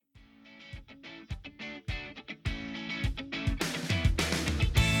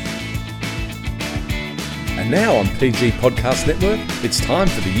Now on PG Podcast Network, it's time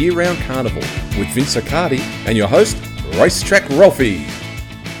for the year-round carnival with Vince Accardi and your host, Racetrack Ralphie.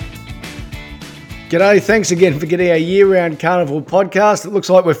 G'day, thanks again for getting our year-round carnival podcast. It looks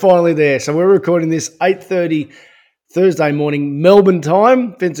like we're finally there. So we're recording this 8:30 Thursday morning Melbourne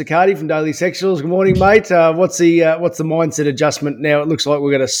time. Vince Accardi from Daily Sexuals. Good morning, mate. What's the mindset adjustment now? It looks like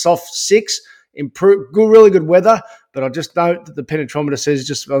we've got a soft 6, really good weather, but I just note that the penetrometer says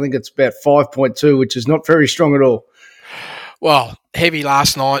I think it's about 5.2, which is not very strong at all. Well, heavy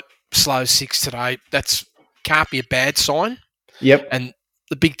last night, slow 6 today. That's can't be a bad sign. Yep. And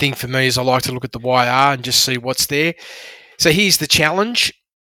the big thing for me is I like to look at the YR and just see what's there. So here's the challenge.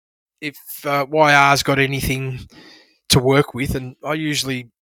 If YR's got anything to work with, and I usually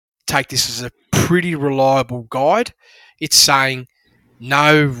take this as a pretty reliable guide, it's saying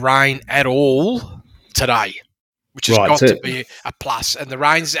no rain at all today, which has got to be a plus. And the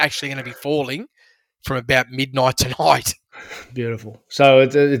rain's actually going to be falling from about midnight tonight. Beautiful. So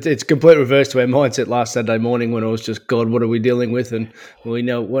it's complete reverse to our mindset last Saturday morning when it was just, God, what are we dealing with? And we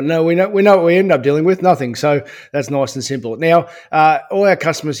know what we end up dealing with, nothing. So that's nice and simple. Now, all our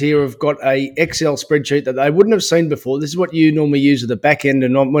customers here have got a Excel spreadsheet that they wouldn't have seen before. This is what you normally use at the back end,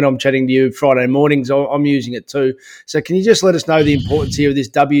 and when I'm chatting to you Friday mornings, I'm using it too. So can you just let us know the importance here of this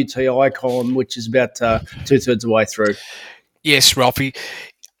WTI column, which is about two-thirds of the way through? Yes, Ralphie.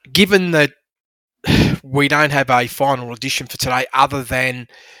 Given that we don't have a final edition for today other than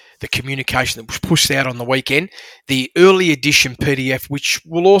the communication that was pushed out on the weekend. The early edition PDF, which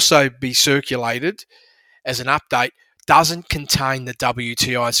will also be circulated as an update, doesn't contain the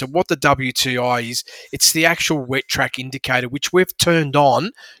WTI. So what the WTI is, it's the actual wet track indicator, which we've turned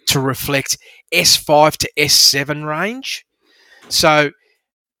on to reflect S5 to S7 range. So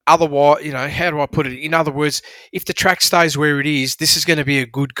otherwise, how do I put it? In other words, if the track stays where it is, this is going to be a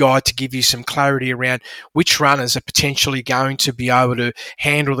good guide to give you some clarity around which runners are potentially going to be able to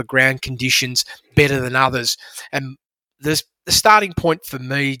handle the ground conditions better than others. And the starting point for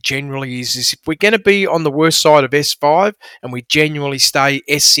me generally is if we're going to be on the worst side of S5 and we genuinely stay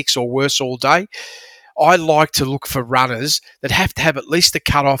S6 or worse all day, I like to look for runners that have to have at least a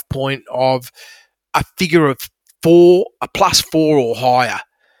cutoff point of a figure of 4, a +4 or higher.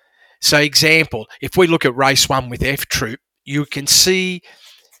 So example, if we look at race 1 with F Troop, you can see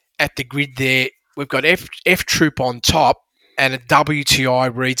at the grid there, we've got F Troop on top and a WTI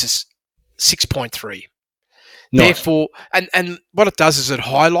reads as 6.3. Nice. Therefore, and what it does is it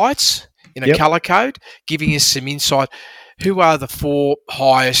highlights in a colour code, giving us some insight. Who are the 4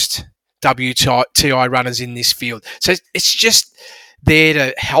 highest WTI runners in this field? So it's just there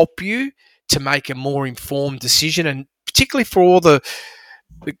to help you to make a more informed decision, and particularly for all the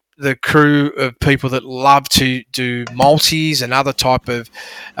crew of people that love to do multis and other type of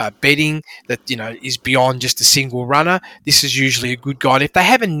betting that is beyond just a single runner. This is usually a good guide. If they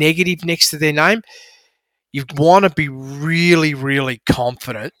have a negative next to their name, you want to be really, really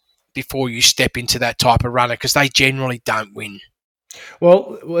confident before you step into that type of runner, because they generally don't win.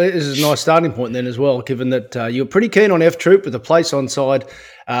 Well, this is a nice starting point then as well, given that you're pretty keen on F Troop with a place on side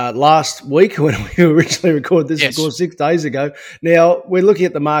last week when we originally recorded this, Of course, 6 days ago. Now, we're looking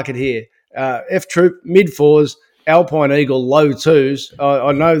at the market here. F Troop, mid-4s, Alpine Eagle, low 2s.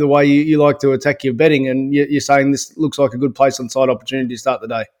 I know the way you like to attack your betting, and you're saying this looks like a good place on side opportunity to start the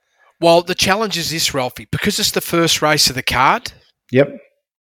day. Well, the challenge is this, Ralphie, because it's the first race of the card. Yep.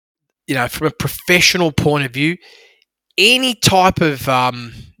 From a professional point of view, any type of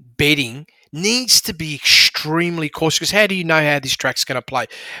betting needs to be extremely cautious, because how do you know how this track's going to play?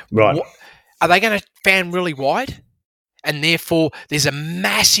 Right. Are they going to fan really wide? And therefore, there's a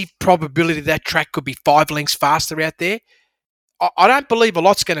massive probability that track could be 5 lengths faster out there. I don't believe a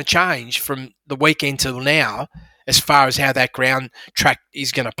lot's going to change from the weekend till now as far as how that ground track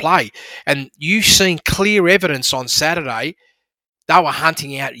is going to play. And you've seen clear evidence on Saturday they were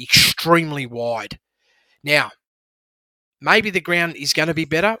hunting out extremely wide. Now, maybe the ground is going to be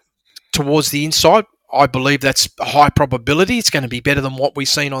better towards the inside. I believe that's a high probability. It's going to be better than what we've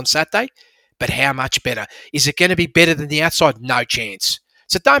seen on Saturday. But how much better? Is it going to be better than the outside? No chance.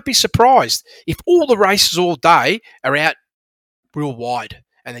 So don't be surprised if all the races all day are out real wide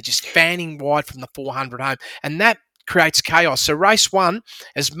and they're just fanning wide from the 400 home. And that creates chaos. So race 1,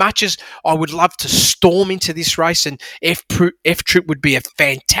 as much as I would love to storm into this race, and F Troop would be a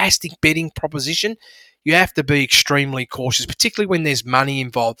fantastic betting proposition, you have to be extremely cautious, particularly when there's money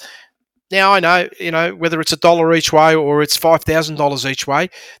involved. Now, I know, whether it's $1 each way or it's $5,000 each way,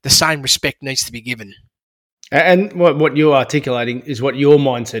 the same respect needs to be given. And what you're articulating is what your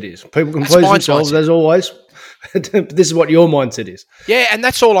mindset is. People can please themselves, as always. This is what your mindset is. Yeah, and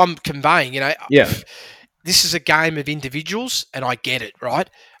that's all I'm conveying. Yeah. this is a game of individuals, and I get it, right?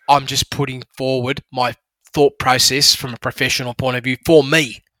 I'm just putting forward my thought process from a professional point of view for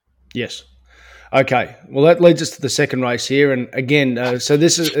me. Yes. Okay, well, that leads us to the second race here, and again, so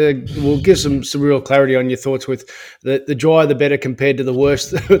this is we'll give some real clarity on your thoughts with the drier the better compared to the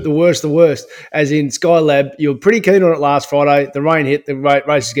worst, the worst. As in Skylab, you were pretty keen on it last Friday. The rain hit, the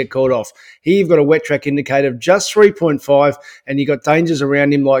races get called off. Here you've got a wet track indicator of just 3.5, and you've got dangers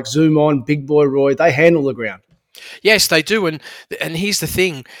around him like Zoom On, Big Boy Roy. They handle the ground. Yes, they do, and here's the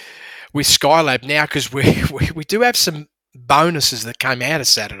thing with Skylab now, because we do have some bonuses that came out of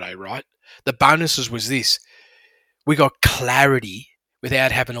Saturday, right? The bonuses was this. We got clarity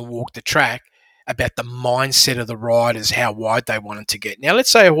without having to walk the track about the mindset of the riders, how wide they wanted to get. Now, let's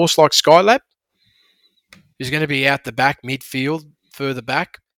say a horse like Skylab is going to be out the back, midfield, further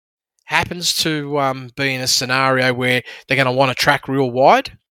back, happens to be in a scenario where they're going to want to track real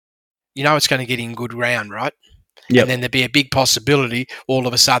wide. You know it's going to get in good ground, right? Yep. And then there'd be a big possibility all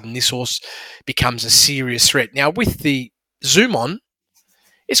of a sudden this horse becomes a serious threat. Now, with the Zoom On,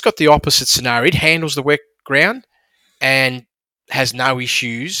 it's got the opposite scenario. It handles the wet ground and has no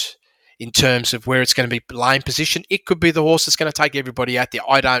issues in terms of where it's going to be lane position. It could be the horse that's going to take everybody out there.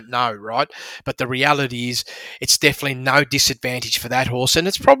 I don't know, right? But the reality is it's definitely no disadvantage for that horse, and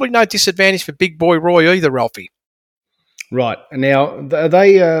it's probably no disadvantage for Big Boy Roy either, Ralphie. Right. Now, are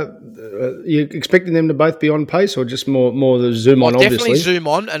they you expecting them to both be on pace, or just more the Zoom On? Definitely obviously Zoom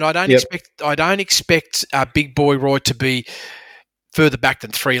On, and I don't expect Big Boy Roy to be further back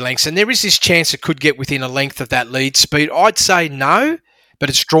than 3 lengths, and there is this chance it could get within a length of that lead speed. I'd say no, but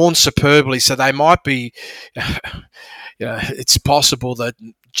it's drawn superbly, so they might be. It's possible that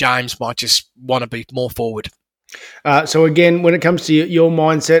James might just want to be more forward. So again, when it comes to your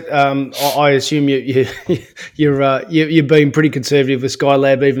mindset, I assume you're being pretty conservative with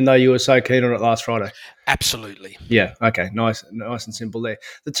Skylab, even though you were so keen on it last Friday. Absolutely. Yeah. Okay. Nice and simple there.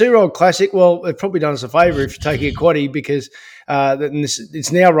 The 2-year-old classic. Well, it's probably done us a favour if you're taking a quaddie, because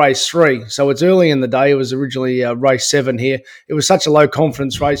it's now race 3, so it's early in the day. It was originally race 7 here. It was such a low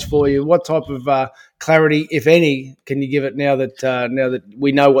confidence race for you. What type of clarity, if any, can you give it now that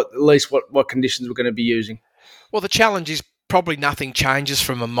we know what conditions we're going to be using? Well, the challenge is probably nothing changes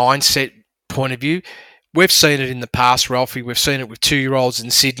from a mindset point of view. We've seen it in the past, Ralphie. We've seen it with 2-year-olds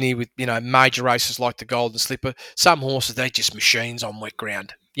in Sydney with, major races like the Golden Slipper. Some horses, they're just machines on wet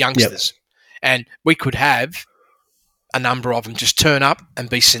ground, youngsters. Yep. And we could have a number of them just turn up and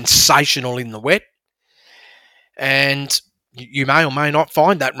be sensational in the wet. And you may or may not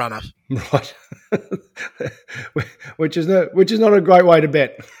find that runner. Right. which is not a great way to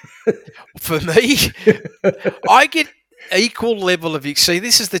bet. For me, I get equal level of... See,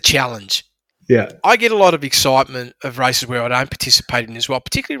 this is the challenge. Yeah. I get a lot of excitement of races where I don't participate in as well,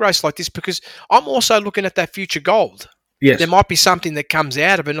 particularly races like this, because I'm also looking at that future gold. Yes. There might be something that comes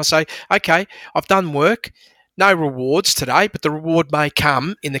out of it, and I say, okay, I've done work, no rewards today, but the reward may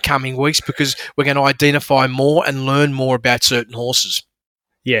come in the coming weeks because we're going to identify more and learn more about certain horses.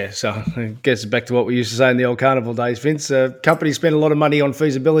 Yeah, so I guess back to what we used to say in the old carnival days, Vince. Companies spend a lot of money on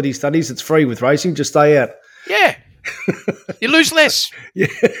feasibility studies. It's free with racing. Just stay out. Yeah. You lose less. Yeah,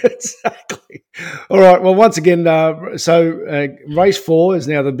 exactly. All right. Well, once again, race 4 is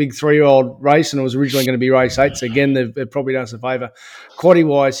now the big 3-year-old race, and it was originally going to be race 8. So again, they've probably done us a favour.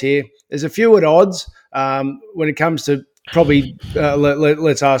 Quaddie-wise here, there's a few at odds when it comes to probably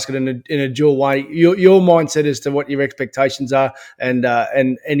let's ask it in a dual way. Your mindset as to what your expectations are, and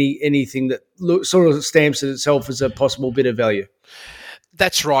anything that sort of stamps it itself as a possible bit of value.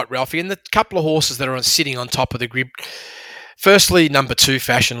 That's right, Ralphie. And the couple of horses that are sitting on top of the grid, firstly, number 2,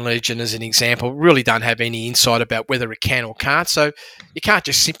 Fashion Legion, as an example, really don't have any insight about whether it can or can't. So you can't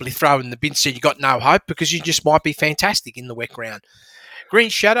just simply throw in the bin and say you've got no hope, because you just might be fantastic in the wet ground. Green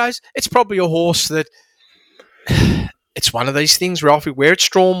Shadows, it's probably a horse that... It's one of these things, Ralphie, where it's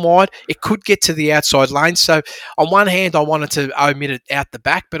drawn wide, it could get to the outside lane. So on one hand, I wanted to omit it out the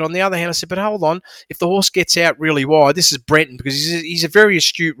back, but on the other hand, I said, but hold on, if the horse gets out really wide, this is Brenton, because he's a very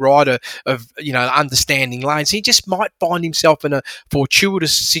astute rider of, understanding lanes. He just might find himself in a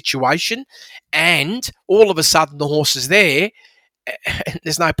fortuitous situation, and all of a sudden the horse is there.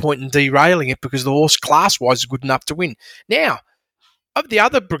 There's no point in derailing it because the horse class-wise is good enough to win. Now, of the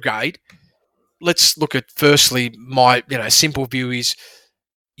other brigade, let's look at, firstly, my simple view is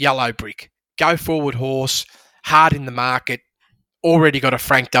Yellow Brick. Go forward horse, hard in the market, already got a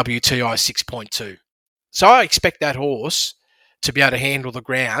Frank WTI 6.2. So I expect that horse to be able to handle the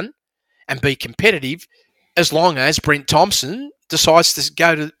ground and be competitive as long as Brent Thompson decides to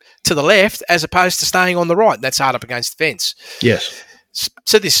go to the left as opposed to staying on the right. That's hard up against the fence. Yes.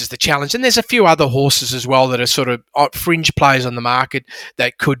 So this is the challenge. And there's a few other horses as well that are sort of fringe players on the market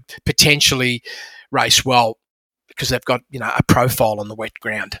that could potentially race well because they've got, a profile on the wet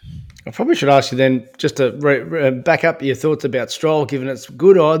ground. I probably should ask you then, just to back up your thoughts about Stroll, given it's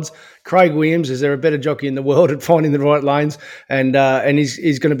good odds. Craig Williams, is there a better jockey in the world at finding the right lanes? And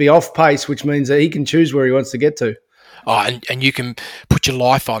he's going to be off pace, which means that he can choose where he wants to get to. Oh, and you can put your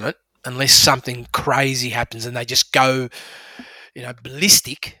life on it unless something crazy happens and they just go,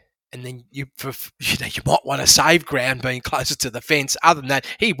 ballistic. And then you might want to save ground being closer to the fence. Other than that,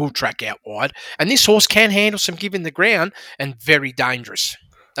 he will track out wide. And this horse can handle some given the ground and very dangerous.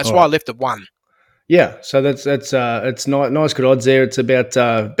 That's why I left it 1. Yeah, so that's it's nice good odds there. It's about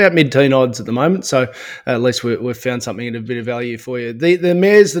mid-teen odds at the moment. So at least we've found something at a bit of value for you. The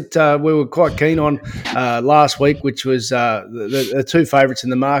mares that we were quite keen on last week, which was the 2 favourites in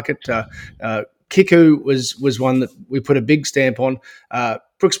the market. Kiku was one that we put a big stamp on.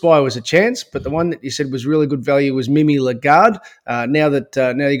 Brookspire was a chance, but the one that you said was really good value was Mimi Lagarde. Now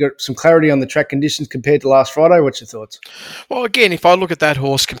you got some clarity on the track conditions compared to last Friday, what's your thoughts? Well, again, if I look at that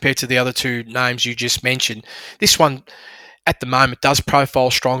horse compared to the other 2 names you just mentioned, this one at the moment does profile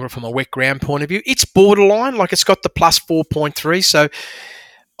stronger from a wet ground point of view. It's borderline, like it's got the plus 4.3, so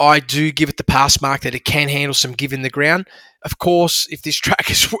I do give it the pass mark that it can handle some give in the ground. Of course, if this track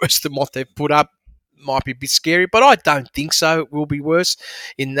is worse than what they've put up, might be a bit scary, but I don't think so. It will be worse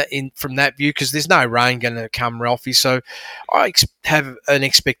from that view because there's no rain going to come, Ralphie. So I have an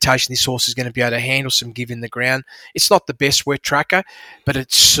expectation this horse is going to be able to handle some give in the ground. It's not the best wet tracker, but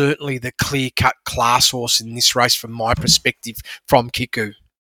it's certainly the clear-cut class horse in this race from my perspective from Kiku.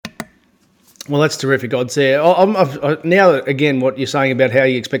 Well, that's terrific odds there. Now, again, what you're saying about how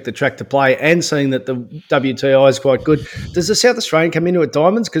you expect the track to play and seeing that the WTI is quite good, does the South Australian come into it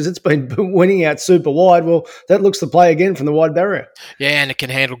diamonds? Because it's been winning out super wide. Well, that looks to play again from the wide barrier. Yeah, and it can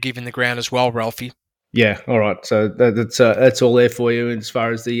handle giving the ground as well, Ralphie. Yeah, all right. So that's all there for you as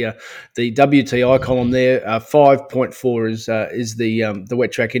far as the WTI column there. 5.4 is the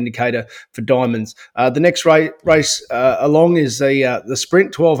wet track indicator for diamonds. The next race along is the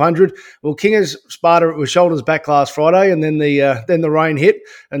Sprint 1200. Well, King of Sparta was shoulders back last Friday, and then the rain hit,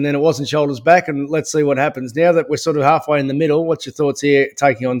 and then it wasn't shoulders back. And let's see what happens now that we're sort of halfway in the middle. What's your thoughts here,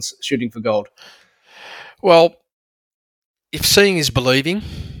 taking on Shooting for Gold? Well, if seeing is believing,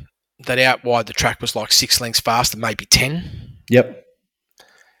 that out wide the track was like 6 lengths faster, maybe 10. Yep.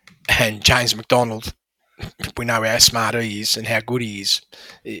 And James McDonald, we know how smart he is and how good he is.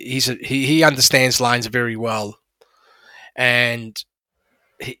 He understands lanes very well. And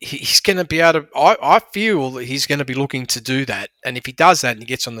he's going to be able to, I feel that he's going to be looking to do that. And if he does that and he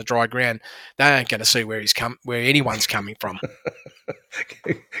gets on the dry ground, they ain't going to see where anyone's coming from.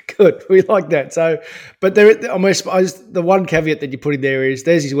 Good. We like that. So, but I suppose the one caveat that you put in there is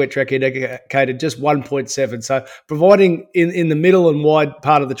there's his wet track indicated just 1.7. So providing in the middle and wide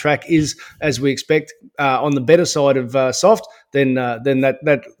part of the track is, as we expect, on the better side of soft, then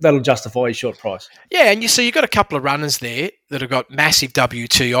that'll justify his short price. Yeah, and you see you've got a couple of runners there that have got massive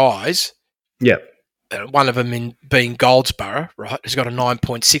WTIs. Yeah. One of them being Goldsborough, right, who's got a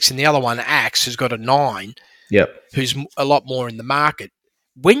 9.6, and the other one, Axe, who's got a 9. Yep. Who's a lot more in the market.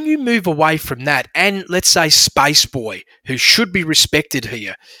 When you move away from that, and let's say Space Boy, who should be respected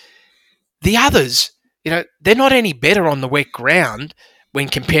here, the others, they're not any better on the wet ground when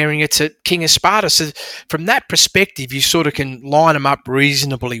comparing it to King of Sparta. So from that perspective, you sort of can line them up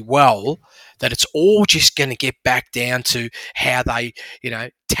reasonably well, that it's all just going to get back down to how they,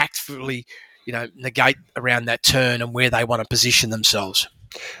 tactfully, negate around that turn and where they want to position themselves.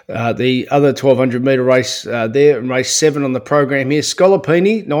 The other 1,200 metre race there, and race 7 on the program here.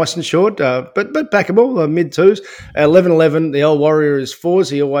 Scolopini, nice and short, but backable, mid-twos. 11.11, the old Warrior is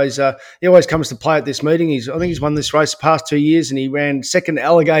 4s. He always comes to play at this meeting. I think he's won this race the past 2 years, and he ran second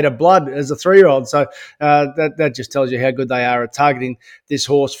Alligator Blood as a 3-year-old. So that just tells you how good they are at targeting this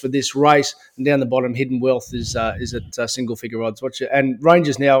horse for this race. And down the bottom, Hidden Wealth is at single-figure odds. And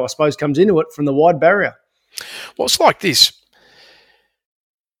Rangers now, I suppose, comes into it from the wide barrier. Well, it's like this.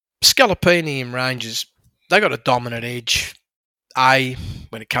 Scalapini and Rangers, they got a dominant edge, A,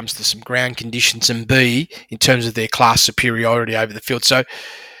 when it comes to some ground conditions, and B, in terms of their class superiority over the field. So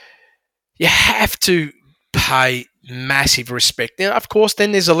you have to pay massive respect. Now, of course,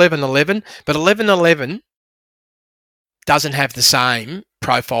 then there's 11.11, but 11.11 doesn't have the same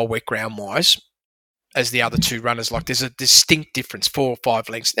profile wet ground-wise as the other 2 runners. Like, there's a distinct difference, 4 or 5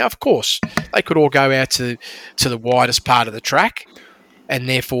 lengths. Now, of course, they could all go out to the widest part of the track and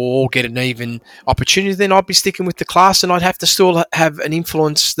therefore all get an even opportunity. Then I'd be sticking with the class, and I'd have to still have an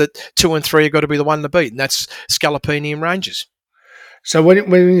influence that 2 and 3 have got to be the one to beat, and that's Scalapini and Rangers. So when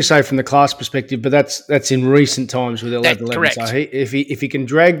you say from the class perspective, but that's in recent times with 11. Correct. So if he can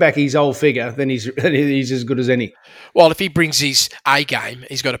drag back his old figure, then he's as good as any. Well, if he brings his A game,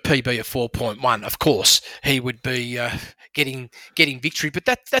 he's got a PB of 4.1. Of course, he would be getting victory. But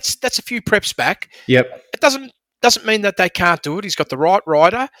that's a few preps back. Yep. It doesn't mean that they can't do it. He's got the right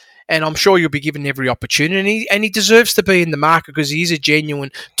rider, and I'm sure you'll be given every opportunity. And he deserves to be in the market because he is a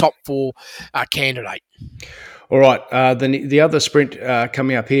genuine top 4 candidate. All right. Then the other sprint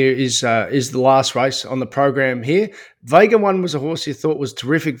coming up here is the last race on the program here. Vega One was a horse you thought was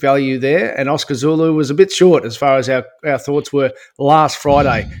terrific value there, and Oscar Zulu was a bit short as far as our thoughts were last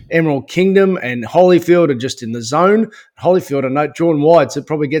Friday. Emerald Kingdom and Holyfield are just in the zone. Holyfield, I note, drawn wide, so it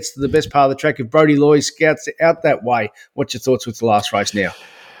probably gets to the best part of the track if Brody Loy scouts out that way. What's your thoughts with the last race now?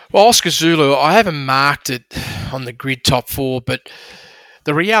 Well, Oscar Zulu, I haven't marked it on the grid top 4, but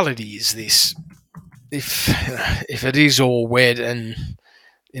the reality is this. If it is all wet and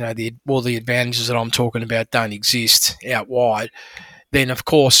all the advantages that I'm talking about don't exist out wide, then of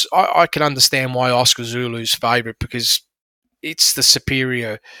course I can understand why Oscar Zulu's favourite because it's the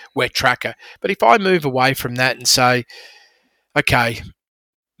superior wet tracker. But if I move away from that and say, okay,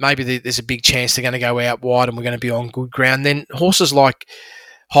 maybe there's a big chance they're going to go out wide and we're going to be on good ground, then horses like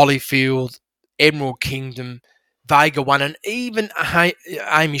Holyfield, Emerald Kingdom, Vega One, and even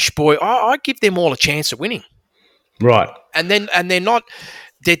Amish Boy, I give them all a chance of winning. Right. And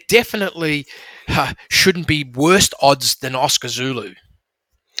they're definitely shouldn't be worse odds than Oscar Zulu.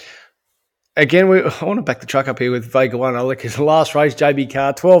 Again, I want to back the truck up here with Vega One. I look at the last race, JB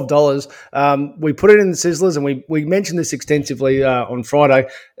Carr, $12. We put it in the Sizzlers, and we mentioned this extensively on Friday.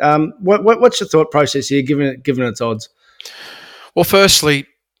 What's your thought process here, given its odds? Well, firstly,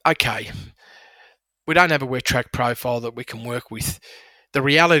 okay, we don't have a wet track profile that we can work with. The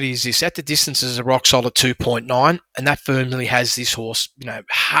reality is this: at the distance is a rock solid 2.9, and that firmly has this horse,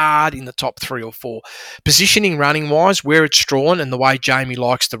 hard in the top 3 or 4. Positioning, running wise, where it's drawn, and the way Jamie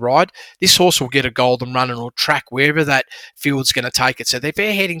likes to ride, this horse will get a golden run and will track wherever that field's going to take it. So if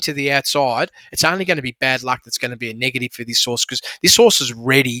they're heading to the outside, it's only going to be bad luck that's going to be a negative for this horse because this horse is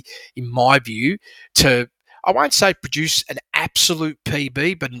ready, in my view, to, I won't say produce an absolute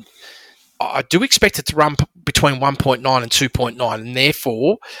PB, but I do expect it to run between 1.9 and 2.9, and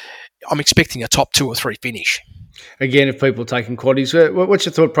therefore I'm expecting a top 2 or 3 finish. Again, if people are taking quaddies, what's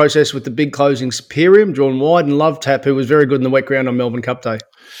your thought process with the big closing Superium, drawn wide, and Love Tap, who was very good in the wet ground on Melbourne Cup Day?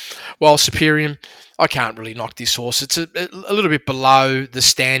 Well, Superium, I can't really knock this horse. It's a little bit below the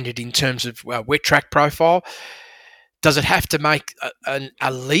standard in terms of wet track profile. Does it have to make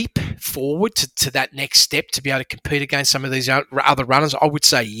a leap forward to that next step to be able to compete against some of these other runners? I would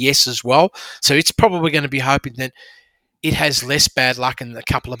say yes as well. So it's probably going to be hoping that it has less bad luck and a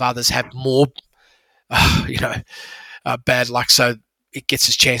couple of others have more, bad luck. So it gets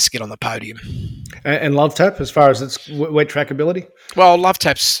its chance to get on the podium. And Love Tap, as far as its wet track ability? Well, Love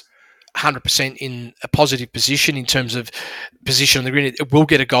Tap's 100% in a positive position in terms of position on the grid. It will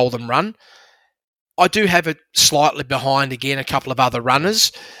get a golden run. I do have it slightly behind, again, a couple of other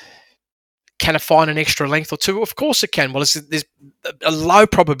runners. Can it find an extra length or 2? Of course it can. Well, there's a low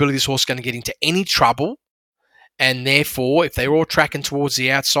probability this horse is going to get into any trouble. And therefore, if they're all tracking towards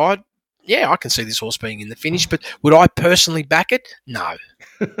the outside, yeah, I can see this horse being in the finish. But would I personally back it? No.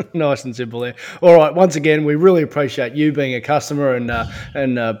 Nice and simple there. All right. Once again, we really appreciate you being a customer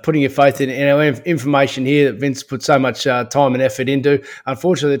and putting your faith in our information here that Vince put so much time and effort into.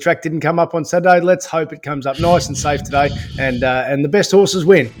 Unfortunately, the track didn't come up on Saturday. Let's hope it comes up nice and safe today, and the best horses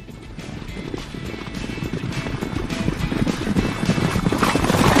win.